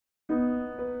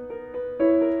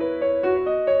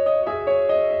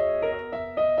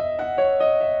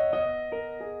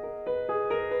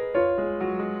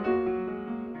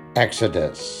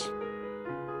Exodus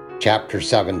chapter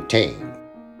 17,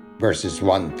 verses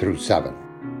 1 through 7.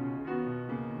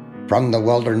 From the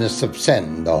wilderness of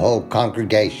Sin, the whole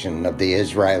congregation of the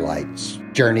Israelites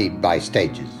journeyed by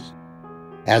stages,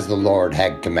 as the Lord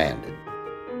had commanded.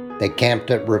 They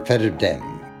camped at Rephidim,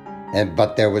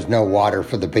 but there was no water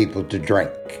for the people to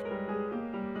drink.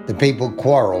 The people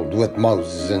quarreled with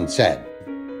Moses and said,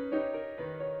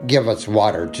 "Give us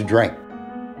water to drink."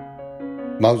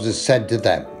 Moses said to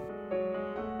them,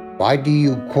 "Why do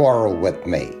you quarrel with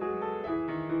me?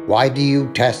 Why do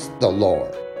you test the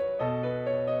Lord?"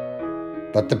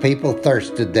 But the people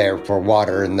thirsted there for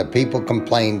water, and the people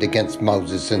complained against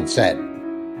Moses and said,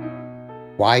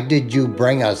 "Why did you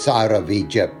bring us out of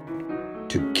Egypt?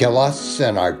 To kill us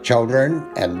and our children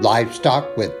and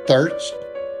livestock with thirst?"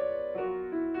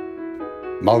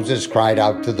 Moses cried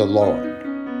out to the Lord,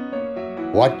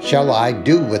 "What shall I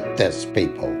do with this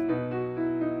people?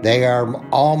 They are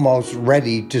almost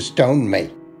ready to stone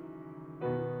me."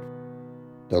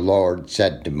 The Lord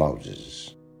said to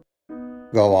Moses,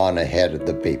 "Go on ahead of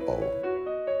the people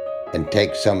and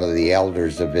take some of the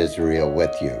elders of Israel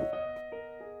with you.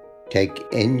 Take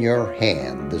in your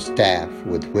hand the staff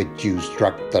with which you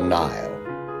struck the Nile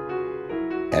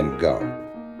and go.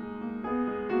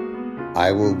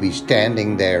 I will be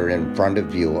standing there in front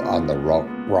of you on the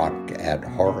rock at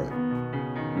Horeb.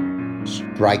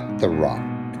 Strike the rock,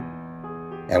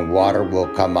 and water will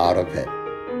come out of it,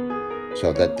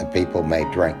 so that the people may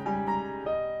drink."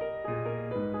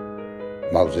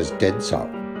 Moses did so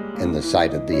in the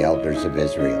sight of the elders of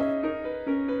Israel.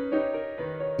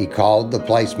 He called the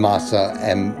place Massah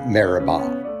and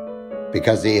Meribah,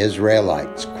 because the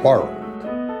Israelites quarreled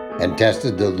and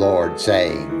tested the Lord,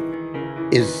 saying,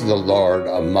 "Is the Lord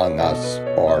among us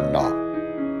or not?"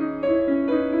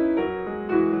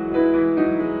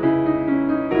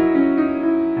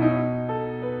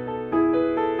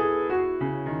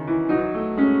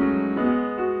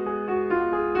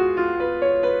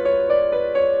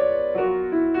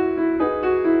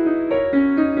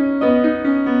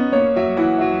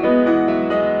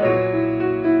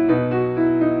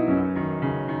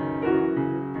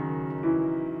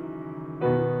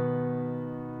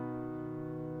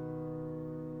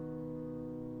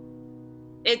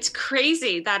 It's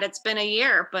crazy that it's been a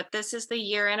year, but this is the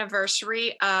year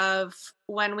anniversary of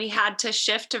when we had to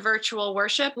shift to virtual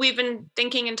worship. We've been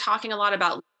thinking and talking a lot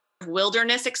about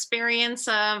wilderness experience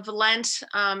of Lent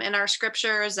in our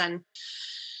scriptures. And,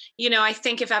 I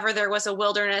think if ever there was a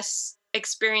wilderness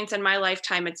experience in my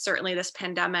lifetime, it's certainly this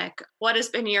pandemic. What has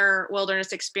been your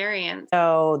wilderness experience?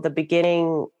 So the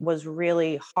beginning was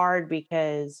really hard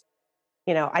because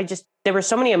there were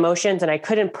so many emotions and I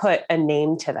couldn't put a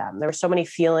name to them. There were so many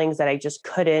feelings that I just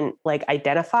couldn't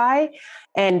identify.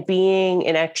 And being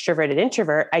an extroverted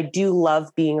introvert, I do love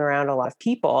being around a lot of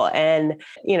people. And,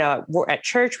 we're at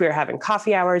church, we were having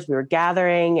coffee hours, we were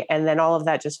gathering, and then all of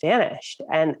that just vanished.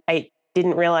 And I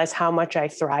didn't realize how much I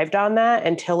thrived on that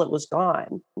until it was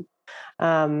gone.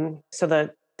 So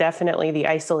definitely the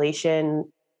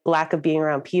isolation, lack of being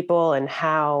around people, and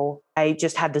how I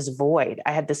just had this void.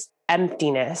 I had this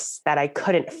emptiness that I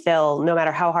couldn't fill no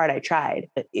matter how hard I tried.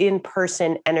 The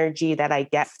in-person energy that I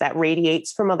get that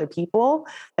radiates from other people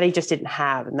that I just didn't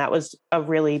have. And that was a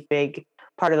really big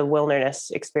part of the wilderness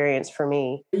experience for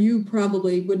me. You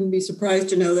probably wouldn't be surprised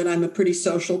to know that I'm a pretty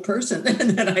social person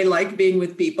and that I like being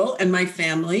with people and my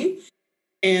family.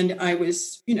 And I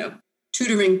was,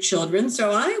 tutoring children.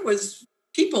 So I was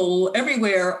people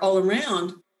everywhere all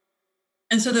around.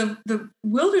 And so the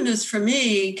wilderness for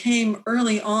me came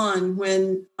early on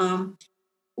when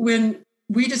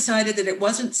we decided that it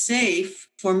wasn't safe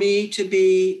for me to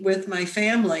be with my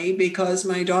family because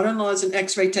my daughter-in-law is an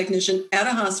X-ray technician at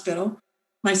a hospital.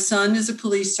 My son is a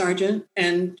police sergeant,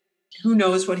 and who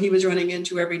knows what he was running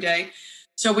into every day.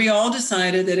 So we all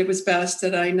decided that it was best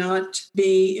that I not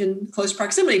be in close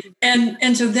proximity.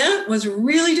 And so that was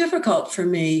really difficult for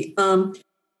me.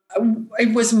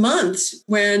 It was months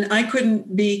when I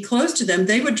couldn't be close to them.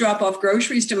 They would drop off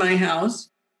groceries to my house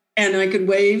and I could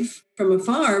wave from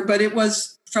afar, but it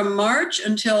was from March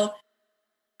until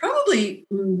probably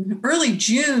early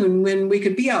June when we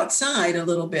could be outside a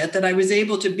little bit that I was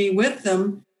able to be with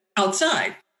them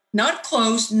outside, not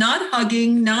close, not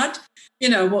hugging, not,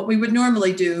 what we would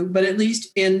normally do, but at least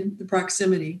in the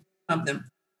proximity of them.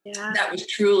 Yeah. That was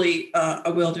truly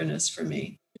a wilderness for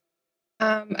me.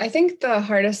 I think the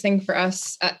hardest thing for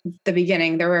us at the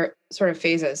beginning, there were sort of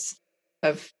phases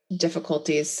of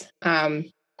difficulties.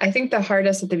 I think the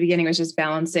hardest at the beginning was just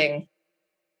balancing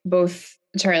both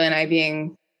Charlie and I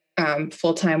being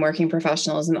full-time working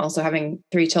professionals and also having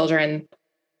 3 children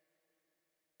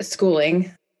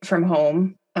schooling from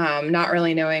home, not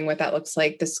really knowing what that looks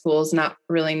like, the schools not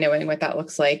really knowing what that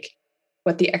looks like,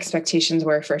 what the expectations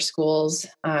were for schools.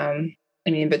 I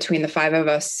mean, between the 5 of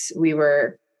us, we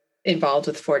were involved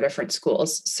with 4 different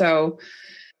schools. So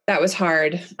that was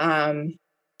hard.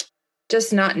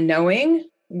 Just not knowing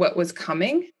what was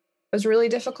coming was really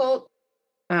difficult.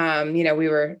 We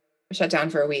were shut down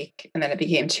for a week, and then it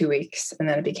became 2 weeks, and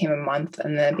then it became a month,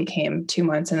 and then it became 2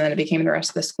 months, and then it became the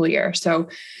rest of the school year. So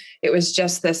it was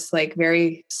just this like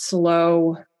very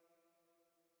slow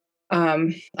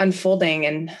unfolding,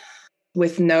 and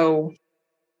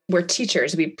we're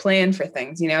teachers, we plan for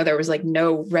things, there was like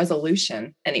no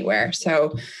resolution anywhere.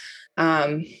 So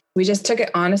we just took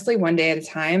it honestly one day at a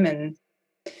time, and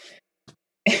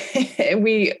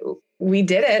we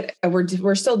did it.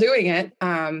 We're still doing it.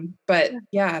 But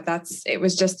yeah, it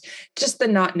was just the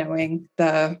not knowing,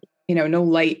 the, no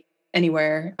light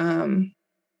anywhere.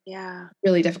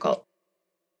 Really difficult.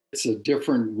 It's a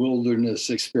different wilderness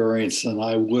experience than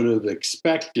I would have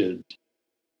expected,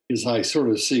 because I sort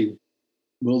of see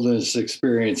wilderness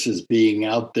experience as being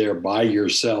out there by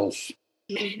yourself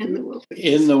in the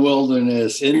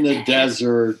wilderness, in the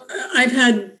desert.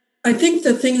 I think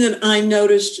the thing that I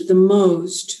noticed the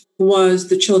most was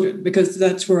the children, because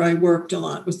that's where I worked a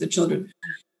lot, was the children.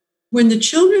 When the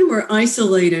children were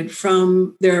isolated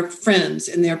from their friends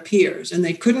and their peers, and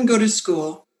they couldn't go to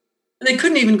school, and they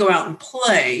couldn't even go out and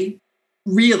play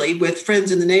really with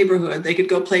friends in the neighborhood. They could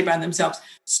go play by themselves.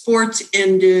 Sports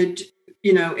ended,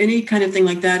 any kind of thing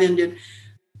like that ended.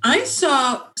 I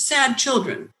saw sad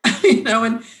children,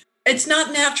 and it's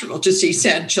not natural to see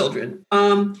sad children.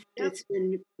 It's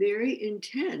been very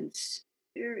intense,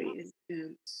 very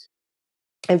intense.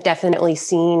 I've definitely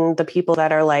seen the people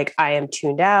that are like, I am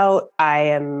tuned out, I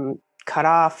am cut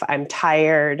off, I'm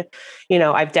tired.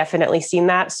 I've definitely seen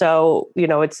that. So,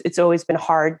 it's always been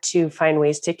hard to find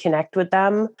ways to connect with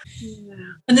them. Yeah.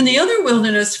 And then the other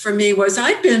wilderness for me was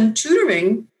I'd been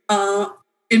tutoring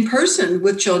in person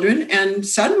with children, and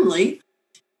suddenly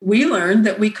we learned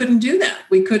that we couldn't do that.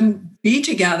 We couldn't be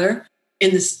together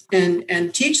in this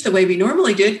and teach the way we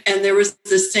normally did. And there was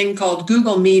this thing called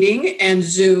Google Meeting and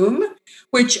Zoom,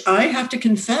 which I have to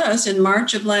confess, in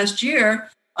March of last year,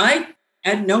 I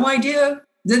had no idea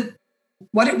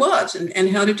what it was and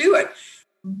how to do it.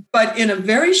 But in a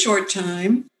very short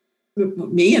time,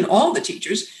 me and all the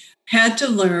teachers had to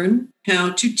learn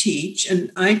how to teach,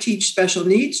 and I teach special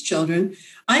needs children.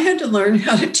 I had to learn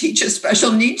how to teach a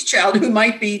special needs child who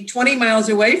might be 20 miles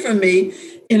away from me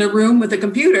in a room with a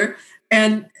computer.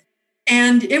 And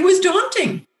it was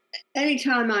daunting.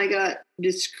 Anytime I got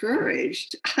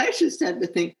discouraged, I just had to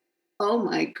think, oh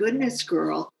my goodness,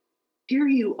 girl, here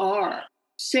you are,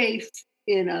 safe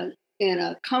in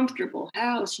a comfortable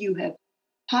house. You have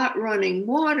hot running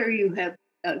water. You have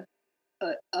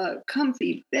a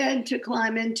comfy bed to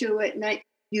climb into at night.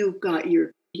 You've got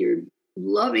your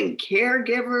loving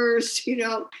caregivers,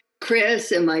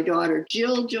 Chris and my daughter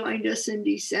Jill joined us in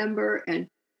December. And,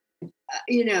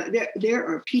 there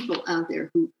are people out there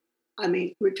who,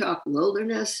 we talk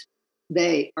wilderness,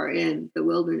 they are in the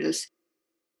wilderness.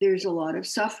 There's a lot of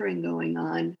suffering going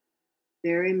on.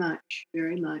 Very much,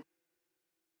 very much.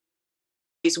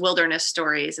 These wilderness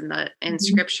stories in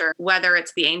scripture, whether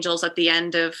it's the angels at the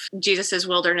end of Jesus's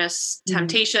wilderness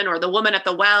temptation, or the woman at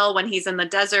the well when he's in the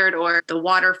desert, or the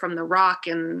water from the rock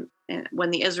and when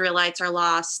the Israelites are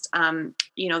lost,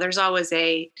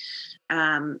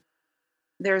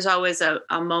 there's always a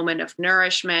moment of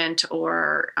nourishment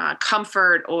or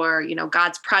comfort, or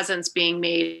God's presence being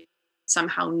made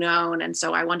somehow known. And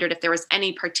so I wondered if there was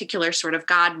any particular sort of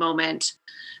God moment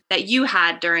that you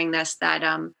had during this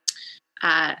that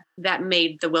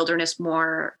made the wilderness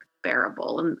more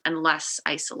bearable and less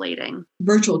isolating.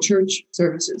 Virtual church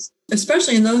services,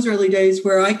 especially in those early days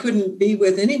where I couldn't be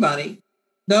with anybody.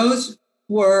 Those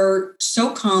were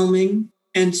so calming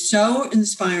and so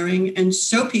inspiring and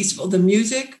so peaceful. The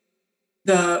music,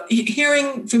 the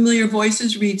hearing familiar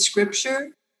voices read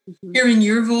scripture, hearing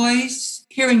your voice,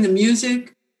 hearing the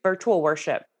music. Virtual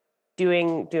worship,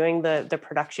 doing the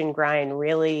production grind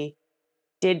really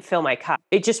did fill my cup.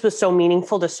 It just was so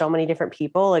meaningful to so many different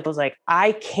people. It was like,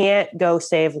 I can't go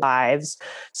save lives,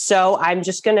 so I'm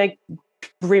just going to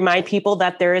remind people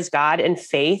that there is God and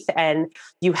faith, and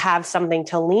you have something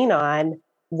to lean on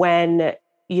when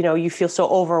you feel so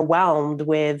overwhelmed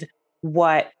with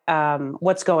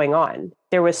what's going on.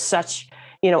 There was such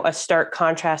a stark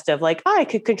contrast of like, I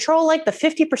could control like the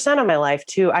 50% of my life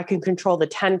to I can control the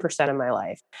 10% of my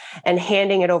life, and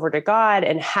handing it over to God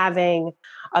and having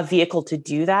a vehicle to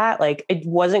do that. Like, it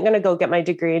wasn't going to go get my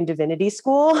degree in divinity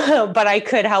school, but I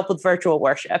could help with virtual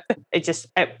worship. It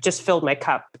just filled my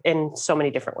cup in so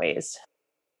many different ways.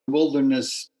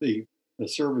 Wilderness, the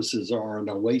services are an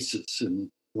oasis in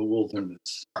the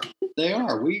wilderness. They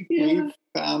are. We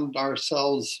found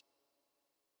ourselves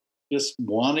just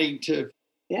wanting to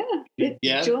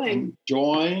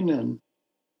join, and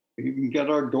even get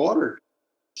our daughter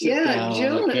to sit down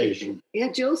on occasion.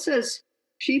 Yeah, Jill says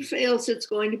she feels it's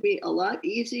going to be a lot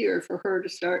easier for her to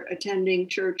start attending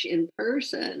church in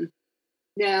person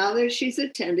now that she's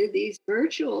attended these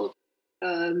virtual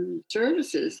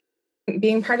services.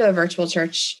 Being part of a virtual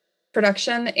church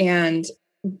production and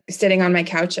sitting on my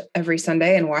couch every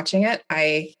Sunday and watching it,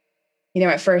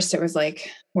 at first it was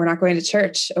like, we're not going to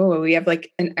church. Oh, we have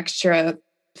like an extra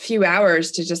few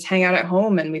hours to just hang out at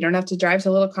home and we don't have to drive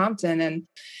to Little Compton.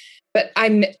 But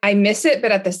I miss it.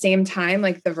 But at the same time,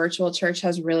 like, the virtual church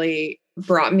has really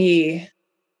brought me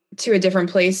to a different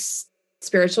place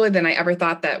spiritually than I ever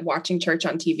thought that watching church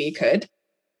on TV could.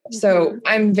 So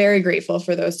I'm very grateful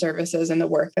for those services and the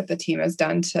work that the team has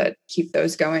done to keep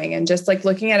those going, and just like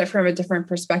looking at it from a different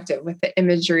perspective with the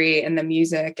imagery and the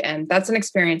music. And that's an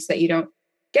experience that you don't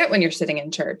get when you're sitting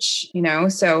in church,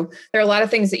 So there are a lot of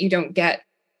things that you don't get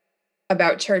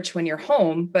about church when you're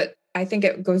home, but I think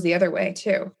it goes the other way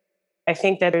too. I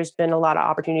think that there's been a lot of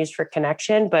opportunities for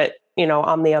connection, but,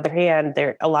 on the other hand,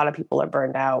 a lot of people are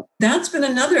burned out. That's been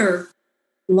another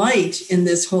light in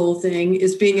this whole thing,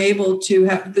 is being able to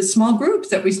have the small groups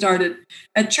that we started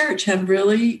at church have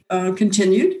really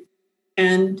continued.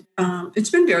 And it's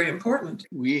been very important.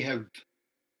 We have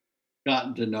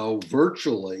gotten to know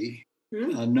virtually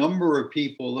a number of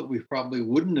people that we probably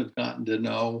wouldn't have gotten to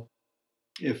know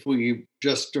if we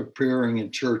just appearing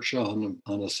in church on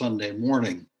a Sunday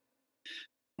morning.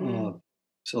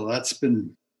 So that's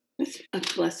been a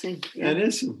blessing. Yeah. It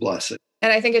is a blessing.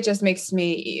 And I think it just makes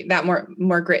me that much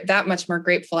more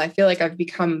grateful. I feel like I've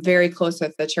become very close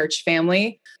with the church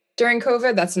family during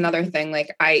COVID. That's another thing.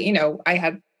 Like, I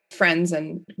had friends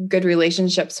and good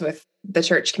relationships with the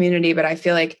church community, but I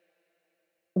feel like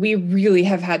we really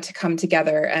have had to come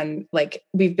together, and like,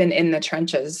 we've been in the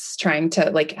trenches trying to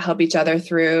like help each other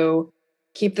through,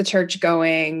 keep the church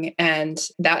going. And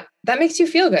that makes you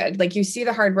feel good. Like, you see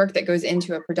the hard work that goes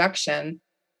into a production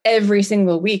every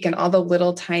single week, and all the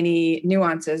little tiny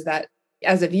nuances that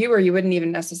as a viewer, you wouldn't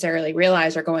even necessarily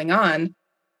realize are going on.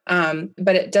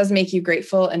 But it does make you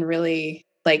grateful, and really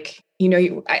like,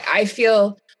 I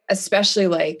feel especially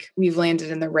like we've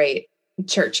landed in the right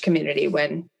church community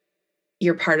when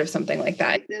you're part of something like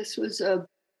that. This was a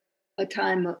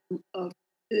time of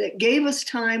that gave us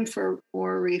time for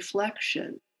more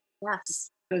reflection.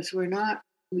 Yes. Because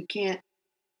we can't,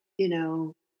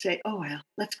 say, oh, well,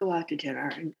 let's go out to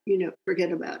dinner and,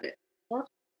 forget about it.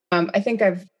 I think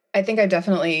I've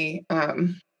definitely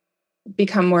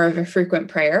become more of a frequent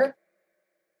prayer.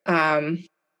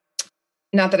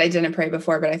 Not that I didn't pray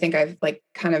before, but I think I've like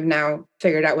kind of now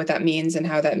figured out what that means and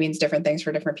how that means different things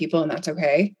for different people. And that's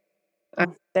okay.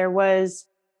 There was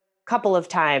a couple of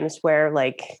times where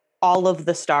like all of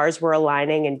the stars were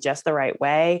aligning in just the right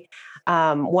way.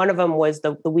 One of them was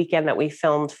the weekend that we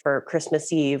filmed for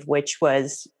Christmas Eve, which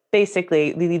was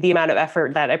basically the amount of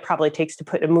effort that it probably takes to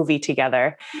put a movie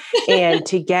together, and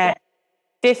to get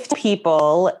 50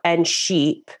 people and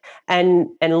sheep and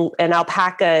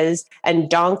alpacas and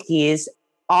donkeys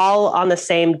all on the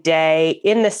same day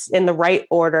in the right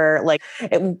order. Like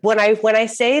when I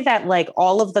say that, like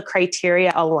all of the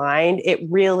criteria aligned, it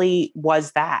really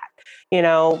was that.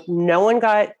 No one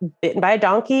got bitten by a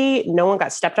donkey. No one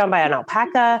got stepped on by an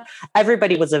alpaca.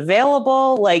 Everybody was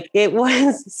available. Like it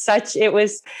was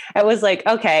like,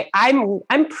 okay,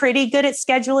 I'm pretty good at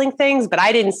scheduling things, but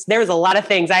there was a lot of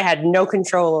things I had no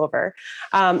control over.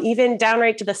 Even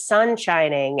downright to the sun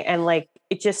shining. And like,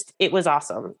 it was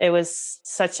awesome. It was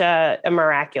such a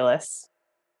miraculous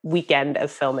weekend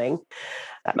of filming.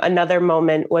 Another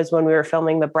moment was when we were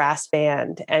filming the brass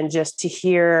band, and just to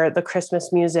hear the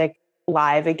Christmas music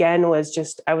live again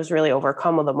I was really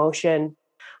overcome with emotion.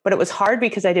 But it was hard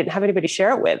because I didn't have anybody to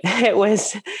share it with. It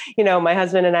was, my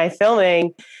husband and I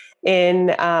filming in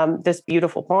this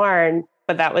beautiful barn.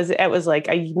 But it was like,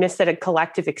 I missed a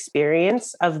collective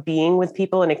experience of being with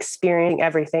people and experiencing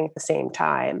everything at the same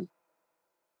time.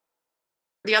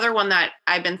 The other one that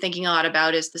I've been thinking a lot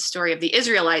about is the story of the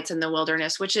Israelites in the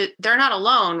wilderness, they're not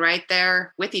alone, right?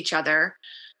 They're with each other,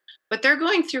 but they're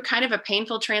going through kind of a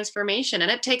painful transformation,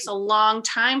 and it takes a long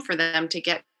time for them to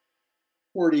get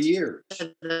 40 years.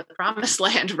 The promised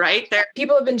land, right? There,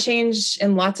 people have been changed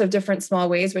in lots of different small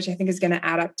ways, which I think is going to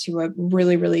add up to a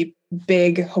really, really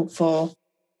big, hopeful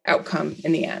outcome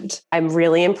in the end. I'm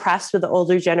really impressed with the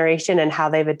older generation and how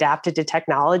they've adapted to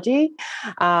technology.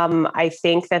 I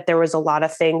think that there was a lot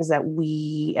of things that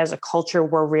we as a culture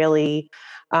were really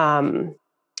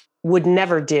would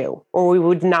never do, or we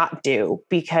would not do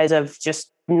because of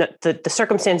just the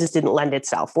circumstances didn't lend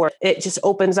itself, or it just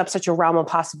opens up such a realm of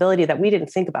possibility that we didn't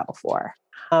think about before.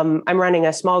 I'm running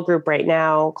a small group right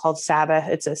now called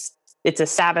Sabbath. It's a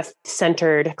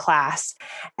Sabbath-centered class.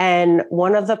 And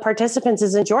one of the participants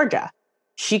is in Georgia.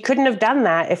 She couldn't have done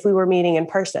that if we were meeting in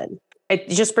person. It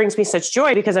just brings me such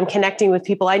joy because I'm connecting with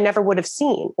people I never would have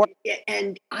seen.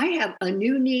 And I have a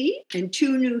new knee and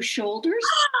 2 new shoulders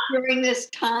during this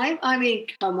time. I mean,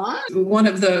 come on. One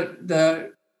of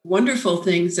the wonderful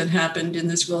things that happened in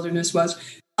this wilderness was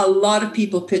a lot of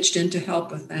people pitched in to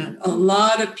help with that. A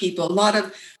lot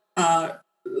of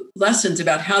lessons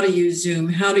about how to use Zoom,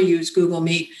 how to use Google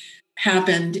Meet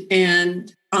happened.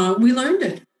 And we learned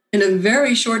it in a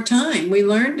very short time. We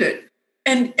learned it.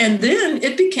 And then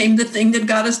it became the thing that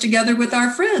got us together with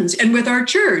our friends and with our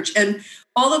church and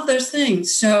all of those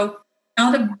things. So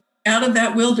out of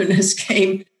that wilderness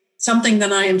came something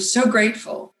that I am so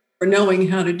grateful for knowing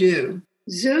how to do.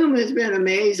 Zoom has been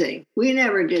amazing. We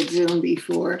never did Zoom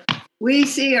before. We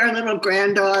see our little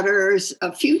granddaughters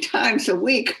a few times a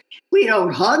week. We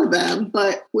don't hug them,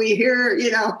 but we hear,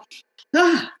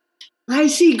 I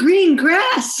see green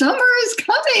grass. Summer is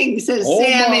coming, says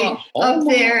Sammy up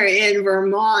there in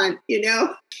Vermont,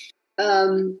 That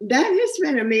has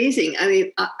been amazing. I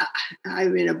mean,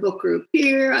 I'm in a book group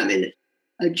here. I'm in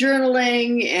a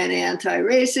journaling and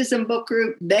anti-racism book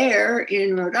group there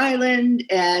in Rhode Island.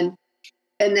 And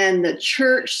then the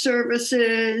church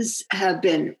services have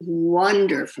been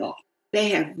wonderful. They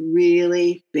have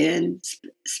really been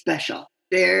special,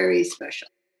 very special.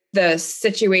 The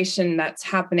situation that's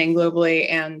happening globally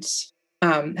and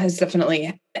has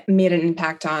definitely made an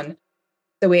impact on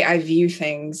the way I view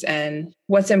things and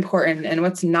what's important and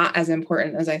what's not as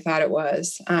important as I thought it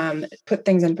was. Put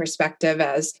things in perspective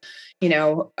as,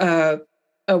 a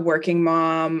working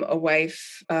mom, a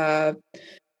wife, a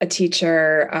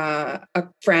teacher, a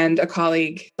friend, a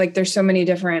colleague. Like there's so many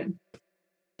different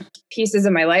pieces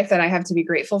of my life that I have to be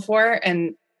grateful for.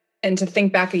 And to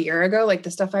think back a year ago, like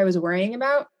the stuff I was worrying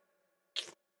about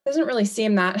doesn't really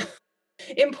seem that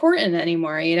important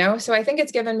anymore, So I think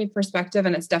it's given me perspective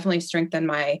and it's definitely strengthened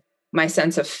my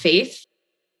sense of faith.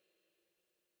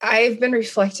 I've been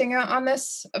reflecting on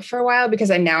this for a while because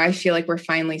I feel like we're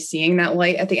finally seeing that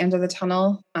light at the end of the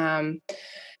tunnel. And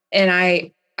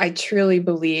I truly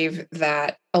believe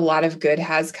that a lot of good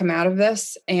has come out of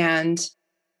this. And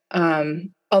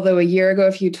although a year ago,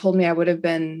 if you told me I would have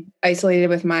been isolated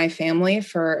with my family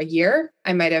for a year,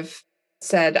 I might have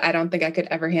said, I don't think I could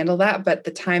ever handle that. But the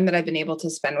time that I've been able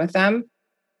to spend with them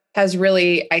has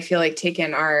really, I feel like, taken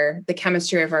the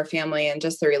chemistry of our family and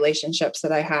just the relationships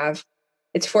that I have.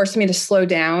 It's forced me to slow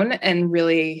down and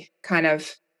really kind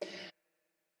of,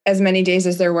 as many days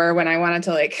as there were when I wanted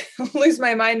to lose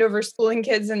my mind over schooling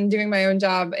kids and doing my own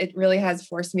job, it really has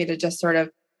forced me to just sort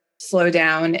of slow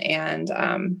down and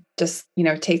just,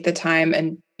 take the time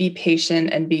and be patient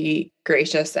and be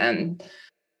gracious and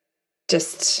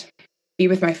just be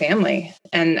with my family.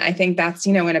 And I think that's,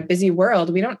 in a busy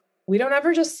world, we don't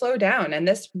ever just slow down. And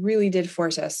this really did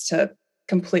force us to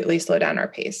completely slow down our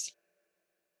pace.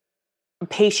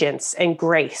 Patience and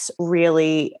grace,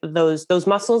 really, those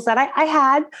muscles that I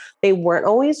had, they weren't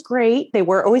always great. They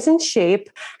weren't always in shape,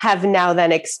 have now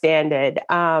then expanded.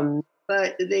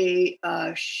 But the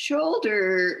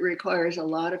shoulder requires a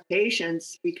lot of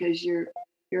patience because you're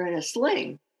in a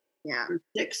sling. Yeah. For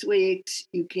 6 weeks,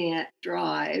 you can't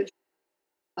drive.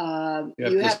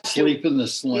 You have to sleep in the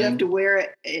sling. You have to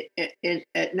wear it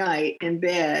at night in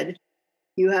bed.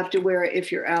 You have to wear it if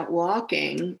you're out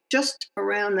walking just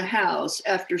around the house.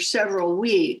 After several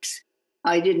weeks,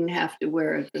 I didn't have to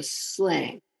wear the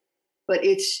sling. But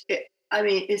it's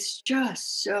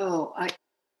just so,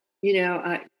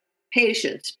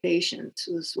 patience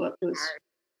was what was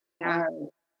hard.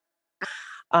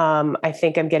 I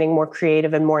think I'm getting more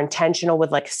creative and more intentional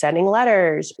with sending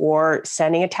letters or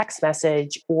sending a text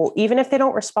message, or even if they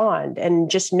don't respond,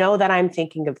 and just know that I'm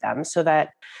thinking of them so that,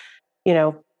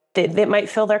 they might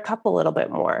fill their cup a little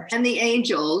bit more. And the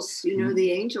angels,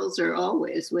 the angels are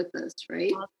always with us,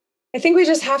 right? I think we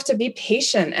just have to be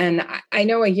patient. And I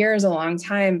know a year is a long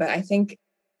time, but I think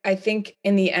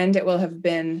in the end, it will have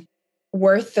been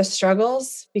worth the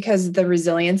struggles because the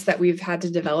resilience that we've had to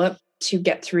develop to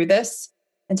get through this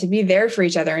and to be there for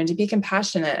each other and to be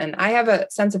compassionate. And I have a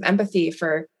sense of empathy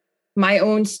for my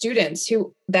own students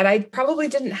that I probably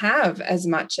didn't have as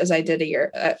much as I did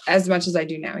as much as I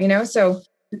do now, so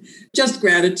just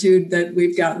gratitude that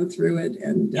we've gotten through it.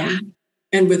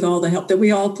 And with all the help that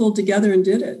we all pulled together and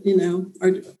did it,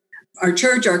 our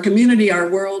church, our community, our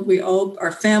world,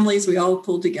 our families, we all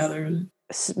pulled together.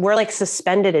 We're like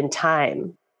suspended in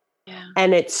time. Yeah.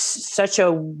 And it's such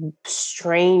a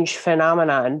strange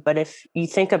phenomenon. But if you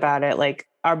think about it, like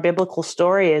our biblical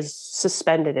story is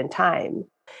suspended in time.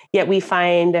 Yet we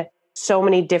find so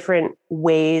many different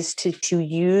ways to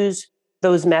use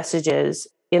those messages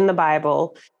in the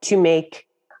Bible to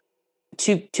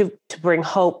bring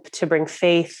hope, to bring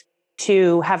faith,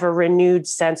 to have a renewed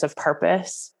sense of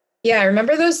purpose. Yeah, I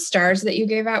remember those stars that you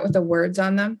gave out with the words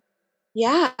on them.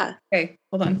 Yeah. Okay,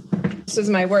 hold on. This is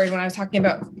my word when I was talking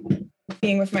about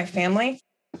being with my family.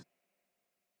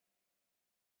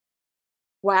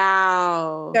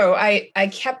 Wow. So I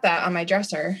kept that on my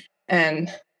dresser, and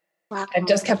wow. I've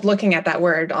just kept looking at that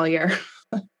word all year.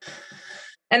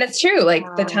 And it's true, like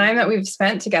the time that we've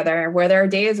spent together, where there are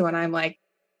days when I'm like,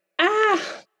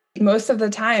 most of the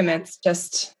time it's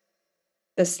just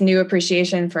this new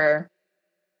appreciation for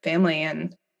family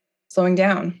and slowing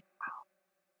down.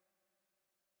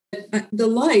 The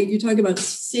light, you talk about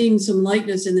seeing some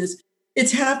lightness in this.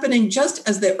 It's happening just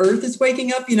as the earth is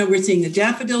waking up. We're seeing the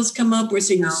daffodils come up. We're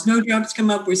seeing the snowdrops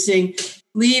come up. We're seeing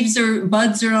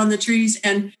buds are on the trees.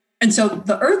 And so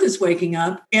the earth is waking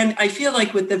up. And I feel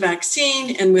like with the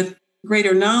vaccine and with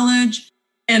greater knowledge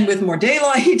and with more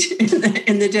daylight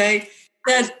in the day,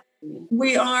 that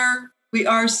we are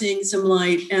seeing some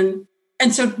light. And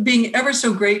so being ever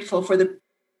so grateful for the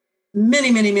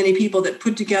many, many, many people that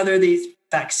put together these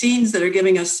vaccines that are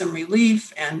giving us some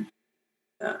relief and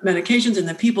medications, and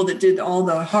the people that did all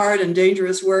the hard and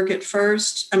dangerous work at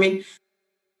first. I mean,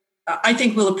 I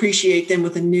think we'll appreciate them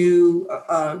with a new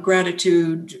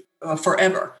gratitude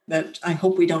forever that I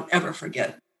hope we don't ever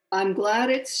forget. I'm glad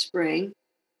it's spring.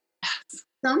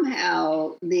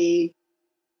 Somehow the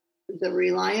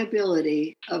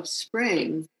reliability of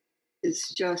spring is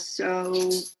just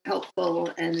so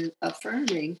helpful and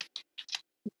affirming.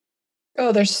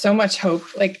 Oh, there's so much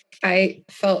hope. Like I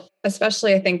felt,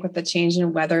 especially I think with the change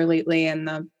in weather lately and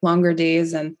the longer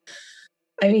days, and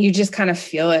I mean, you just kind of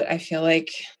feel it. I feel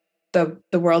like the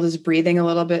world is breathing a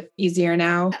little bit easier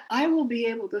now. I will be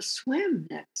able to swim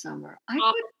next summer. I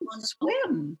could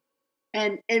swim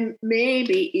and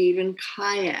maybe even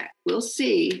kayak. We'll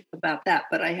see about that,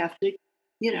 but I have to,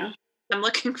 I'm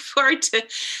looking forward to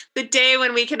the day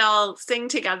when we can all sing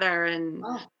together and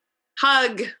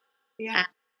hug. Yeah.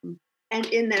 And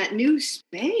in that new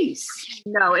space.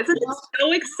 No, isn't it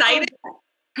so exciting?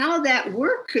 How that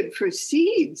work could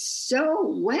proceed so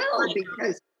well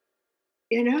because,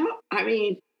 I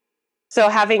mean. So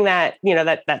having that,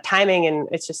 that timing, and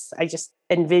I just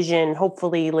envision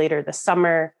hopefully later this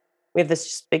summer, we have this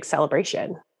just big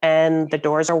celebration and the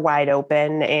doors are wide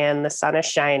open and the sun is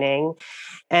shining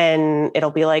and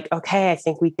it'll be like, okay, I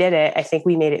think we did it. I think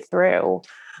we made it through.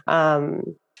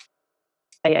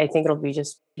 I think it'll be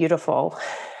just beautiful.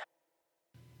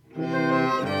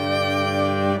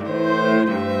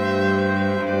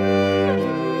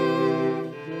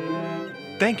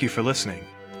 Thank you for listening.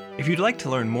 If you'd like to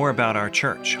learn more about our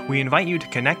church, we invite you to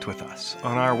connect with us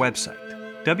on our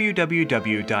website,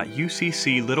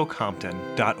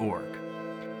 www.ucclittlecompton.org.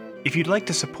 If you'd like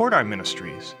to support our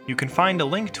ministries, you can find a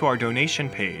link to our donation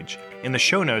page in the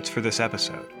show notes for this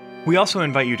episode. We also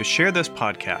invite you to share this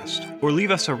podcast or leave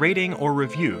us a rating or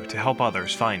review to help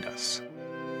others find us.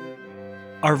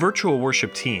 Our virtual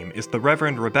worship team is the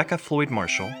Reverend Rebecca Floyd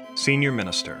Marshall, Senior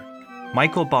Minister,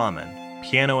 Michael Bauman,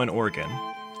 Piano and Organ,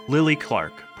 Lily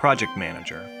Clark, Project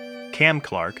Manager, Cam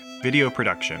Clark, Video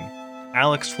Production,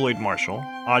 Alex Floyd Marshall,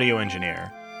 Audio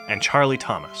Engineer, and Charlie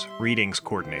Thomas, Readings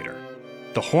Coordinator.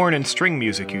 The horn and string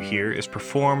music you hear is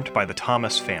performed by the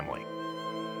Thomas family.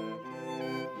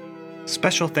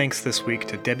 Special thanks this week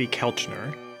to Debbie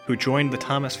Kelchner, who joined the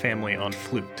Thomas family on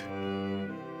flute.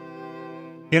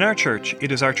 In our church,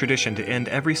 it is our tradition to end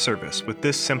every service with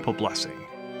this simple blessing.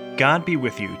 God be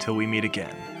with you till we meet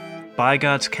again. By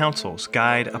God's counsels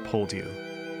guide, uphold you.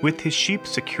 With his sheep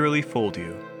securely fold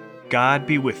you. God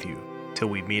be with you till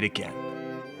we meet again.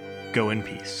 Go in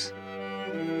peace.